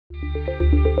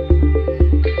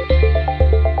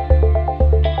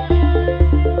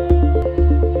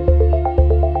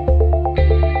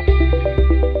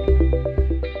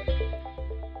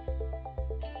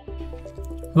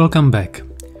Welcome back.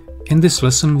 In this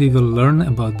lesson we will learn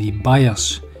about the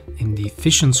bias in the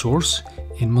fission source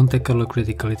in Monte Carlo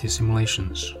criticality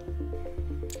simulations.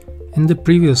 In the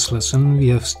previous lesson we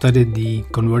have studied the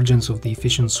convergence of the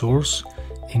fission source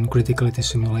in criticality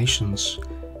simulations,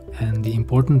 and the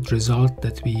important result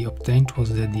that we obtained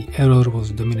was that the error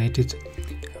was dominated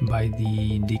by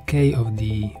the decay of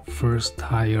the first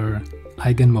higher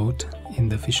eigenmode in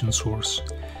the fission source.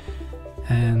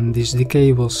 And this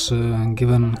decay was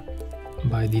given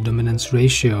by the dominance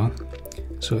ratio.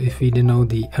 So if we denote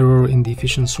the error in the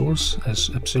fission source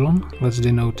as epsilon, let's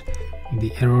denote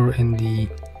the error in the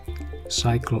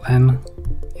cycle n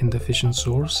in the fission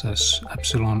source as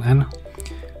epsilon n.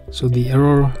 So the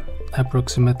error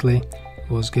approximately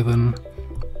was given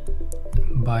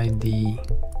by the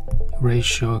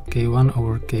ratio k1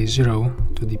 over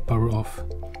k0 to the power of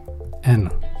n.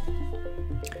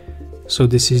 So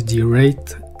this is the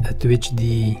rate at which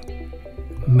the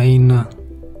main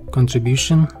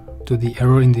contribution to the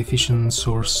error in the fission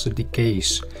source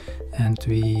decays, and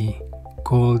we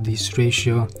call this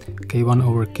ratio k1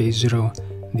 over k0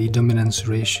 the dominance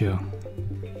ratio.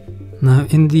 Now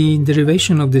in the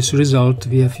derivation of this result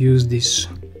we have used this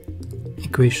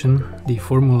equation, the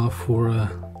formula for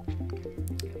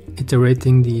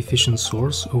iterating the fission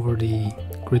source over the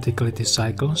criticality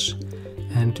cycles.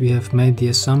 And we have made the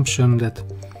assumption that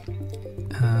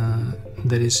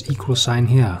there is equal sign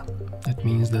here. That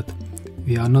means that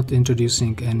we are not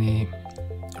introducing any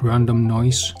random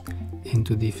noise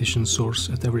into the fission source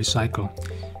at every cycle,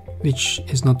 which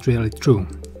is not really true.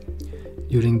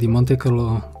 During the Monte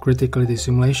Carlo criticality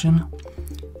simulation,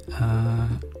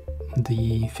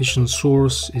 the fission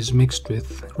source is mixed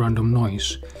with random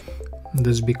noise.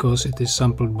 That's because it is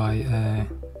sampled by a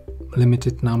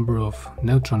limited number of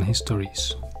neutron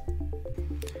histories.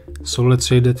 So let's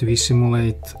say that we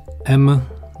simulate m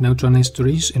neutron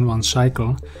histories in one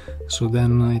cycle, so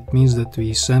then it means that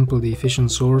we sample the fission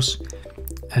source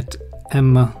at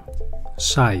m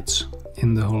sites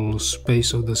in the whole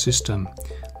space of the system.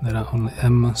 There are only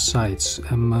m sites,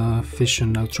 m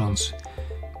fission neutrons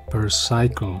per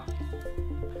cycle.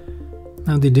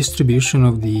 Now the distribution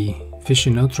of the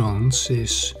fission neutrons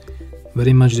is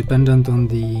very much dependent on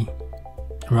the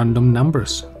random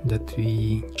numbers that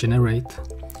we generate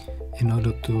in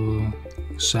order to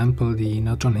sample the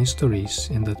neutron histories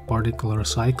in that particular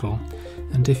cycle.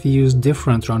 And if we use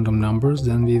different random numbers,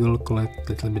 then we will collect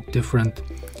a little bit different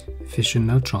fission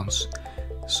neutrons.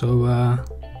 So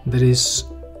there is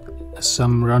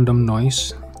some random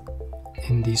noise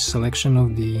in the selection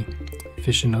of the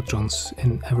fission neutrons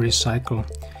in every cycle.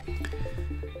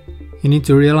 You need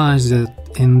to realize that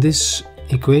in this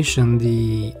equation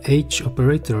the H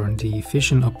operator, the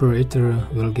fission operator,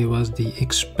 will give us the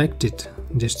expected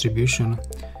distribution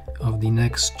of the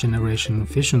next generation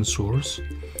fission source,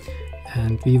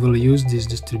 and we will use this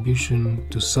distribution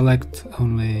to select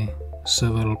only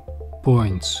several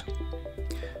points.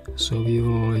 So we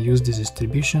will use this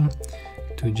distribution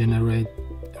to generate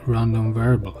random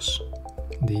variables,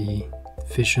 the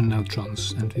fission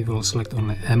neutrons, and we will select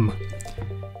only m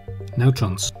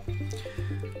neutrons.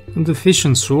 The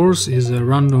fission source is a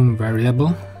random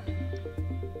variable,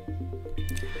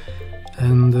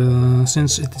 and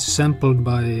since it is sampled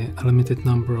by a limited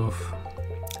number of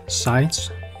sites,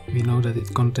 we know that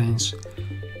it contains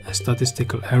a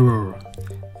statistical error,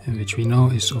 which we know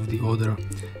is of the order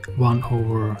 1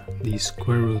 over the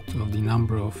square root of the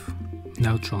number of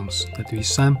neutrons that we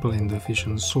sample in the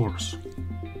fission source.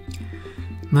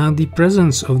 Now the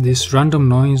presence of this random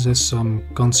noise has some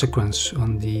consequence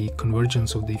on the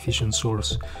convergence of the fission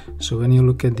source. So when you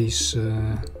look at this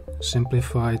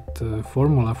simplified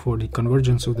formula for the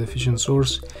convergence of the fission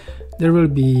source, there will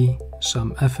be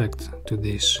some effect to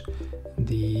this.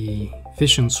 The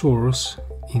fission source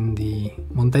in the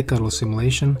Monte Carlo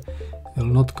simulation will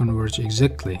not converge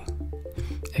exactly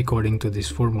according to this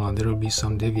formula. There will be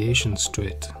some deviations to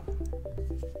it.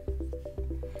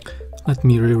 Let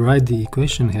me rewrite the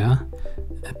equation here.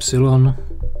 Epsilon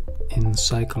in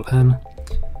cycle n,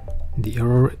 the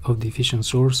error of the fission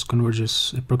source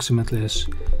converges approximately as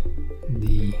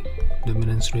the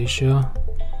dominance ratio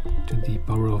to the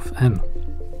power of n.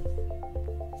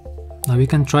 Now we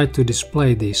can try to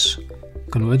display this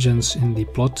convergence in the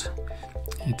plot.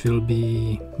 It will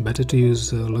be better to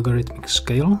use the logarithmic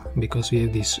scale because we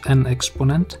have this n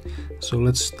exponent. So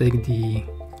let's take the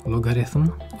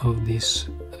logarithm of this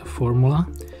formula,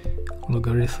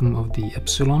 logarithm of the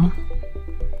epsilon,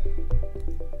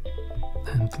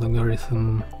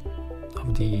 logarithm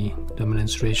of the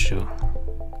dominance ratio.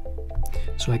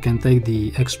 So I can take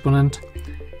the exponent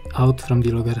out from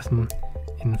the logarithm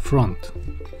in front.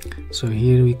 So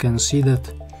here we can see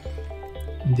that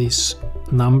this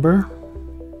number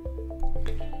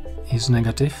is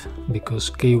negative because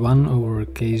k1 over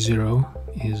k0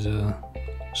 is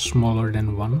smaller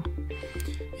than 1.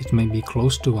 It may be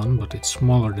close to 1, but it's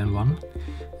smaller than 1.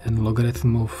 And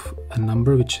logarithm of a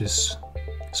number which is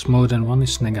smaller than 1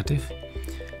 is negative.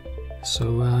 So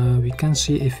we can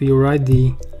see if we write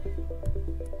the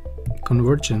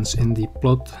convergence in the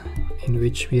plot in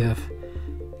which we have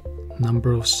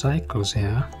number of cycles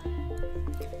here,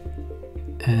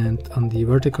 and on the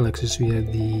vertical axis we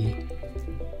have the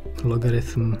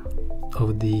logarithm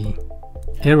of the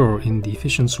error in the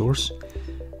fission source,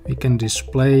 we can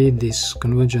display this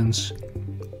convergence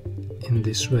in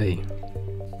this way.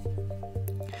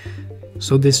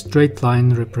 So this straight line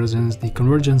represents the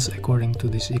convergence according to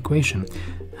this equation.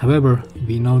 However,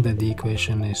 we know that the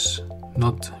equation is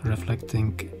not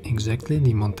reflecting exactly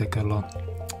the Monte Carlo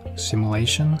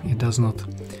simulation. It does not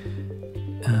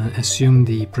assume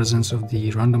the presence of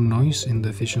the random noise in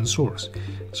the fission source.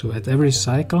 So at every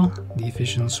cycle the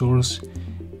fission source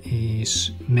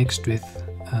is mixed with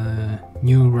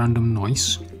new random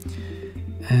noise,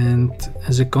 and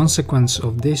as a consequence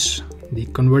of this, the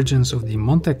convergence of the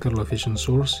Monte Carlo fission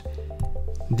source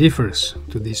differs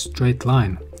to this straight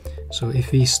line. So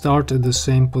if we start at the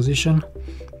same position,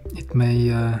 it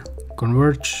may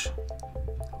converge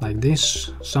like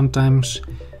this. Sometimes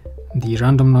the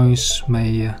random noise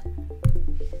may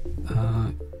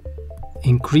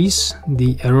increase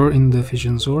the error in the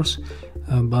fission source,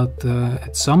 but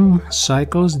at some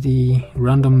cycles the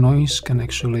random noise can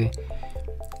actually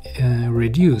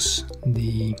reduce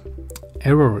the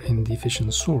error in the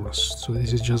fission source. So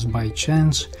this is just by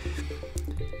chance.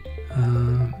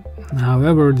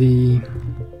 However, the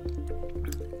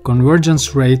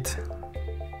convergence rate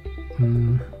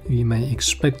we may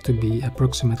expect to be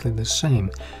approximately the same.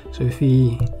 So if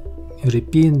we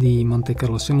repeat the Monte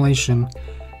Carlo simulation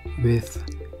with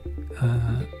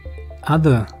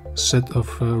other set of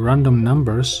random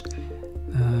numbers,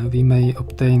 we may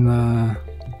obtain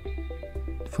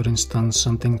for instance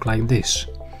something like this,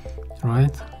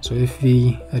 right? So if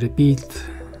we repeat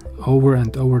over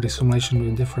and over the simulation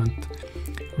with different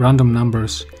random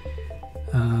numbers,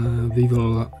 we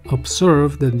will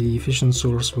observe that the fission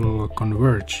source will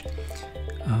converge.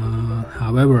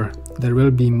 However, there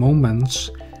will be moments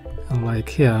like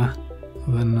here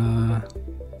when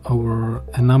over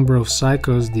a number of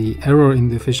cycles the error in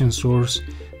the fission source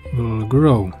will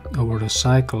grow over the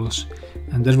cycles,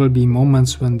 and there will be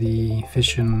moments when the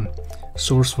fission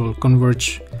source will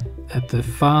converge at a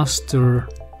faster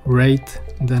rate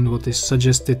than what is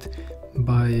suggested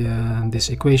by this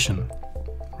equation,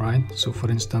 right? So for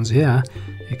instance here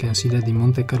you can see that the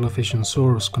Monte Carlo fission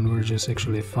source converges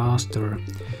actually faster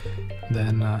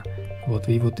than what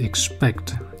we would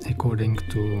expect according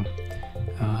to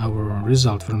our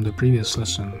result from the previous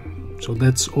lesson. So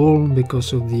that's all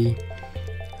because of the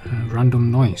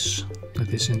random noise that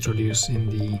is introduced in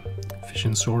the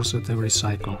fission source at every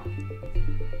cycle.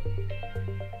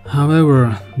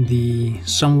 However, the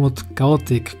somewhat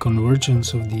chaotic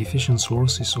convergence of the fission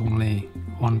source is only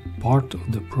one part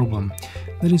of the problem.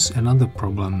 There is another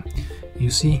problem.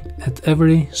 You see, at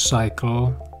every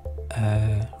cycle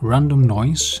random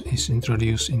noise is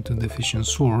introduced into the fission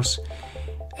source,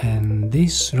 and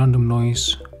this random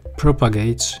noise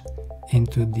propagates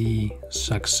into the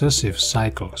successive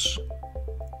cycles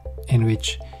in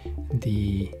which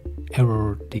the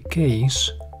error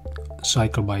decays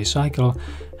cycle by cycle.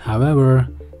 However,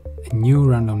 a new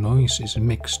random noise is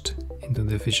mixed into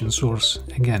the fission source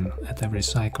again at every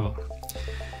cycle.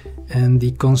 And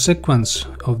the consequence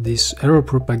of this error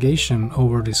propagation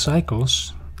over the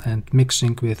cycles and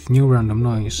mixing with new random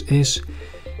noise is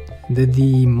that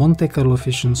the Monte Carlo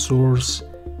fission source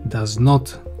does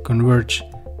not converge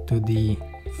to the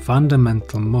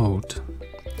fundamental mode,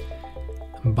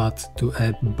 but to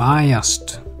a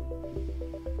biased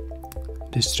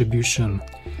distribution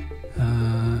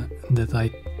that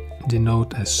I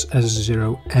denote as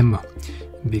S0M,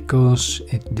 because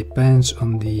it depends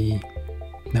on the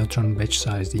neutron batch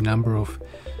size, the number of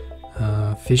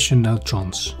fission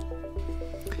neutrons.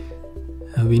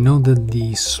 We know that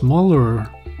the smaller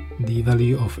the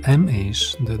value of M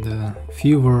is, the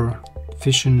fewer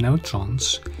fission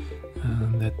neutrons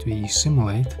that we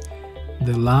simulate,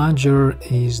 the larger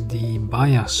is the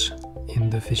bias in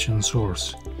the fission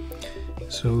source.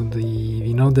 So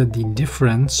we know that the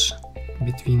difference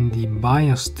between the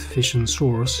biased fission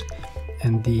source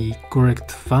and the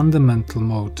correct fundamental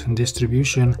mode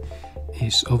distribution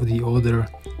is of the order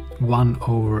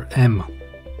 1/m.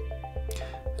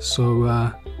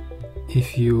 So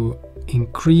if you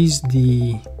increase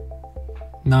the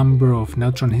number of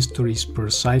neutron histories per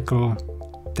cycle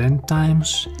 10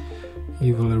 times,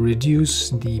 you will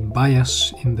reduce the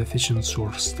bias in the fission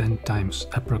source 10 times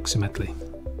approximately.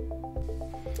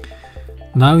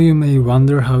 Now you may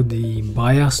wonder how the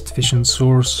biased fission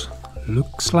source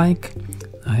looks like.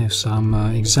 I have some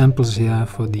examples here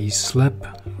for the SLAB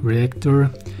reactor.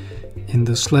 In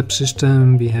the SLAB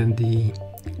system we have the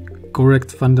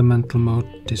correct fundamental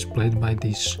mode displayed by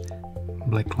this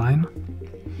black line.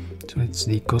 So it's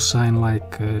the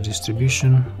cosine-like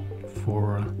distribution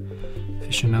for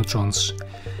fission neutrons.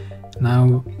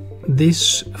 Now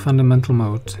this fundamental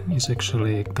mode is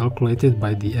actually calculated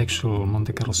by the actual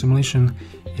Monte Carlo simulation,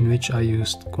 in which I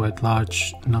used quite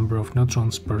large number of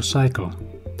neutrons per cycle,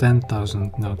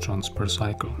 10,000 neutrons per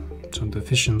cycle. So the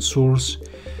fission source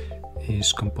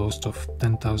is composed of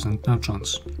 10,000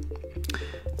 neutrons.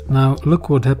 Now look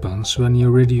what happens when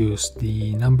you reduce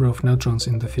the number of neutrons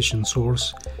in the fission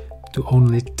source to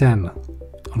only 10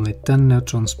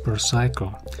 neutrons per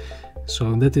cycle.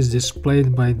 So that is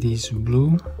displayed by this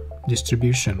blue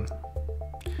distribution.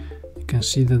 You can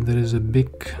see that there is a big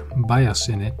bias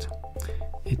in it.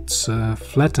 It's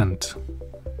flattened,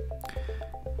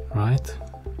 right?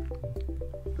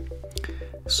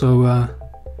 So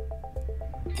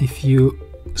if you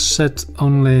set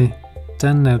only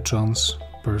 10 neutrons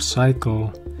per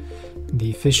cycle,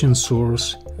 the fission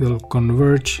source will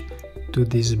converge to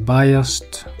this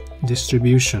biased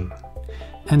distribution.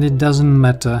 And it doesn't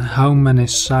matter how many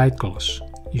cycles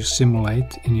you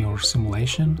simulate in your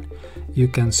simulation. You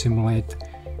can simulate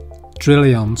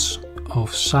trillions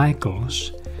of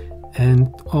cycles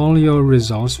and all your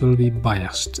results will be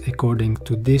biased according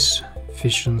to this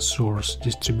fission source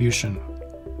distribution.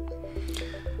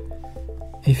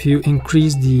 If you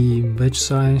increase the batch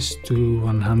size to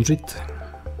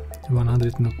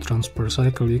 100 neutrons per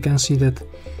cycle, you can see that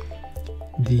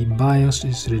the bias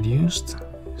is reduced.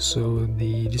 So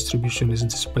the distribution is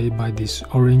displayed by this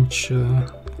orange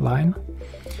line.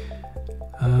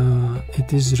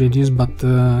 It is reduced,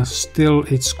 but still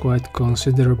it's quite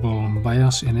considerable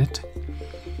bias in it.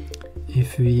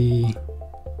 If we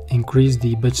increase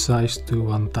the batch size to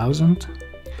 1000,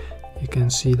 you can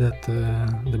see that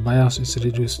the bias is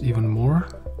reduced even more,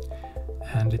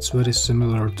 and it's very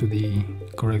similar to the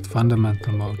correct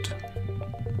fundamental mode.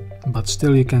 But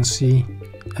still you can see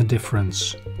a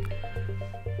difference.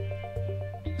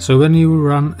 So when you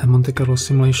run a Monte Carlo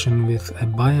simulation with a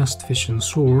biased fission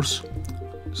source,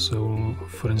 so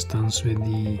for instance with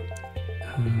the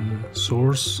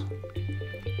source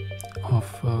of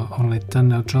only 10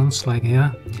 neutrons like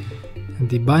here,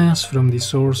 the bias from the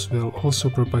source will also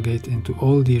propagate into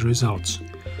all the results.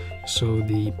 So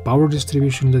the power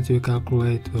distribution that you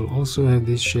calculate will also have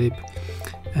this shape,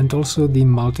 and also the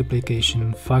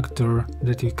multiplication factor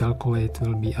that you calculate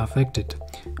will be affected.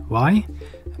 Why?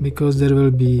 Because there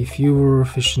will be fewer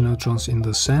fission neutrons in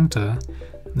the center,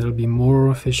 there will be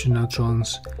more fission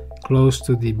neutrons close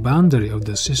to the boundary of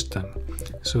the system.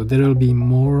 So there will be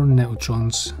more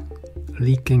neutrons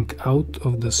leaking out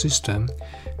of the system,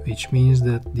 which means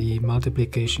that the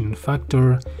multiplication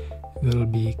factor will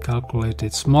be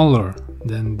calculated smaller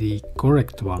than the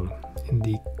correct one. In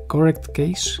the correct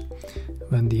case,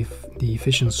 when the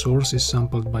fission source is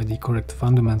sampled by the correct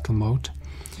fundamental mode,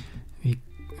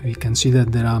 we can see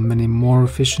that there are many more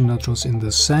fission neutrons in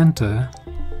the center.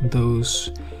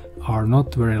 Those are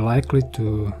not very likely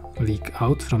to leak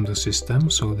out from the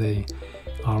system, so they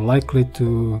are likely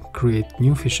to create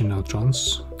new fission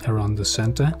neutrons around the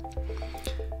center,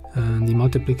 and the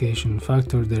multiplication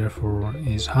factor therefore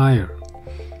is higher,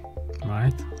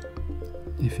 right?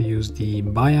 If you use the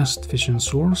biased fission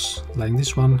source like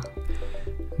this one,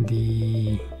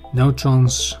 the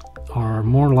neutrons are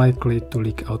more likely to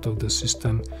leak out of the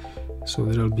system, so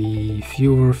there will be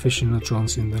fewer fission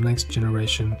neutrons in the next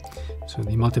generation, so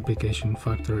the multiplication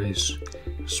factor is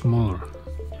smaller.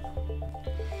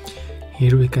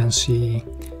 Here we can see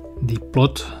the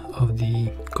plot of the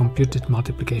computed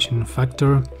multiplication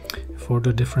factor for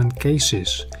the different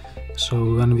cases.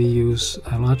 So when we use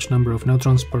a large number of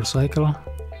neutrons per cycle,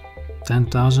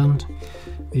 10,000,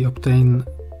 we obtain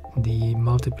the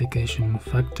multiplication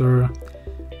factor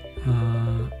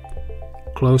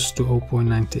close to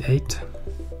 0.98.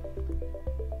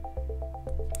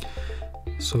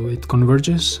 So it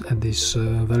converges at this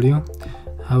value.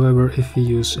 However, if we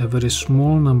use a very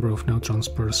small number of neutrons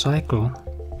per cycle,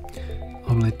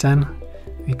 only 10,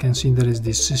 we can see there is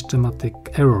this systematic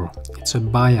error. It's a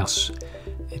bias.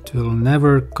 it will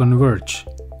never converge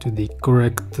to the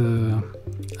correct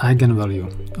eigenvalue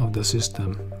of the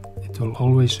system. It will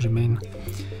always remain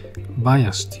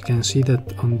biased. You can see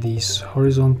that on this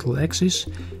horizontal axis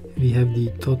we have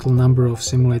the total number of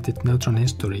simulated neutron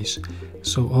histories.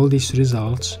 So all these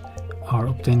results are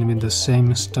obtained with the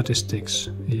same statistics.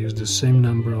 We use the same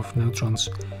number of neutrons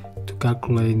to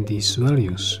calculate these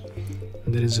values.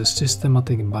 There is a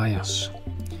systematic bias.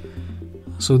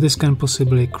 So this can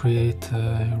possibly create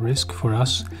a risk for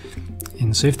us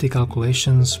in safety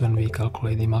calculations. When we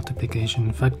calculate the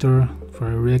multiplication factor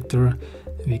for a reactor,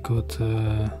 we could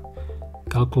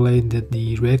calculate that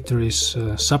the reactor is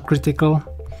subcritical,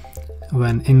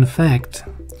 when in fact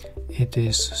it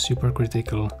is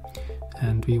supercritical,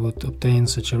 and we would obtain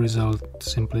such a result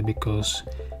simply because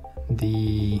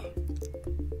the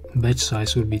batch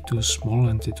size would be too small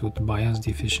and it would bias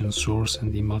the fission source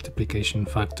and the multiplication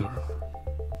factor.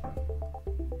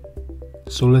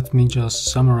 So let me just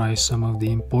summarize some of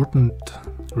the important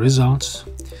results.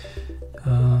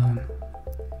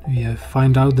 We have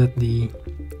found out that the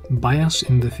bias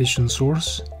in the fission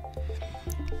source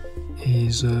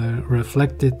is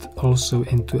reflected also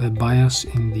into a bias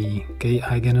in the K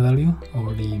eigenvalue,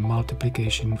 or the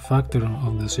multiplication factor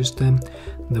of the system.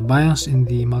 The bias in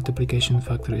the multiplication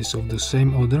factor is of the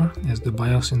same order as the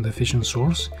bias in the fission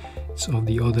source. It's of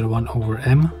the order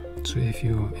 1/m. So if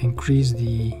you increase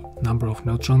the number of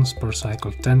neutrons per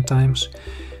cycle 10 times,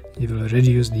 you will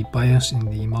reduce the bias in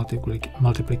the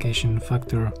multiplication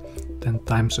factor 10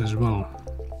 times as well.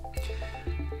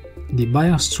 The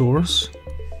biased source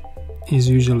is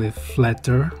usually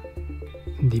flatter.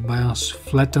 The bias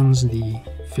flattens the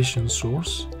fission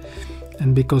source,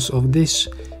 and because of this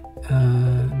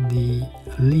the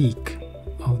leak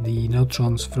of the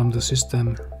neutrons from the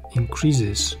system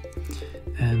increases,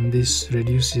 and this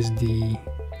reduces the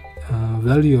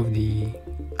value of the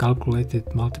calculated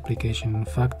multiplication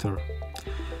factor.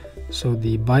 So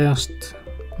the biased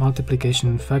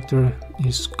multiplication factor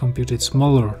is computed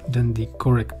smaller than the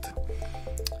correct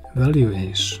value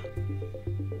is,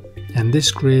 and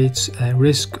this creates a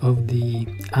risk of the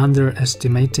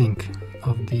underestimating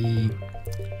of the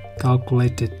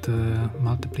calculated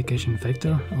multiplication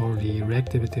factor or the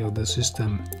reactivity of the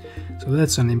system. So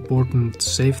that's an important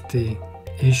safety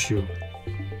issue.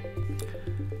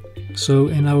 So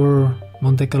in our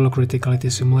Monte Carlo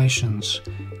criticality simulations,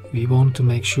 we want to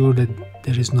make sure that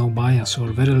there is no bias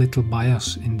or very little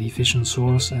bias in the fission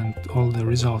source and all the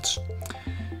results.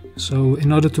 So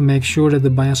in order to make sure that the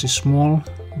bias is small,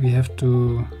 we have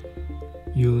to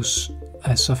use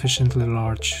a sufficiently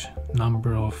large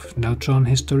number of neutron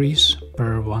histories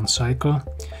per one cycle.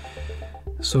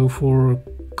 So for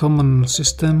common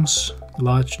systems,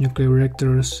 large nuclear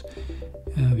reactors,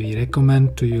 we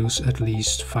recommend to use at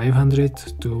least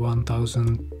 500 to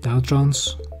 1000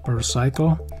 neutrons per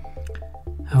cycle.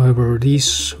 However,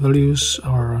 these values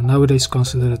are nowadays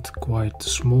considered quite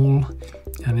small,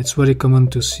 and it's very common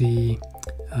to see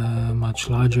a much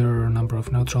larger number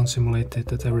of neutrons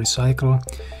simulated at every cycle.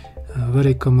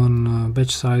 Very common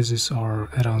batch sizes are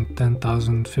around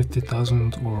 10,000,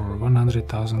 50,000 or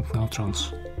 100,000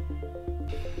 neutrons.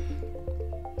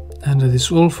 And that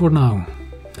is all for now.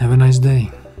 Have a nice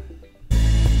day.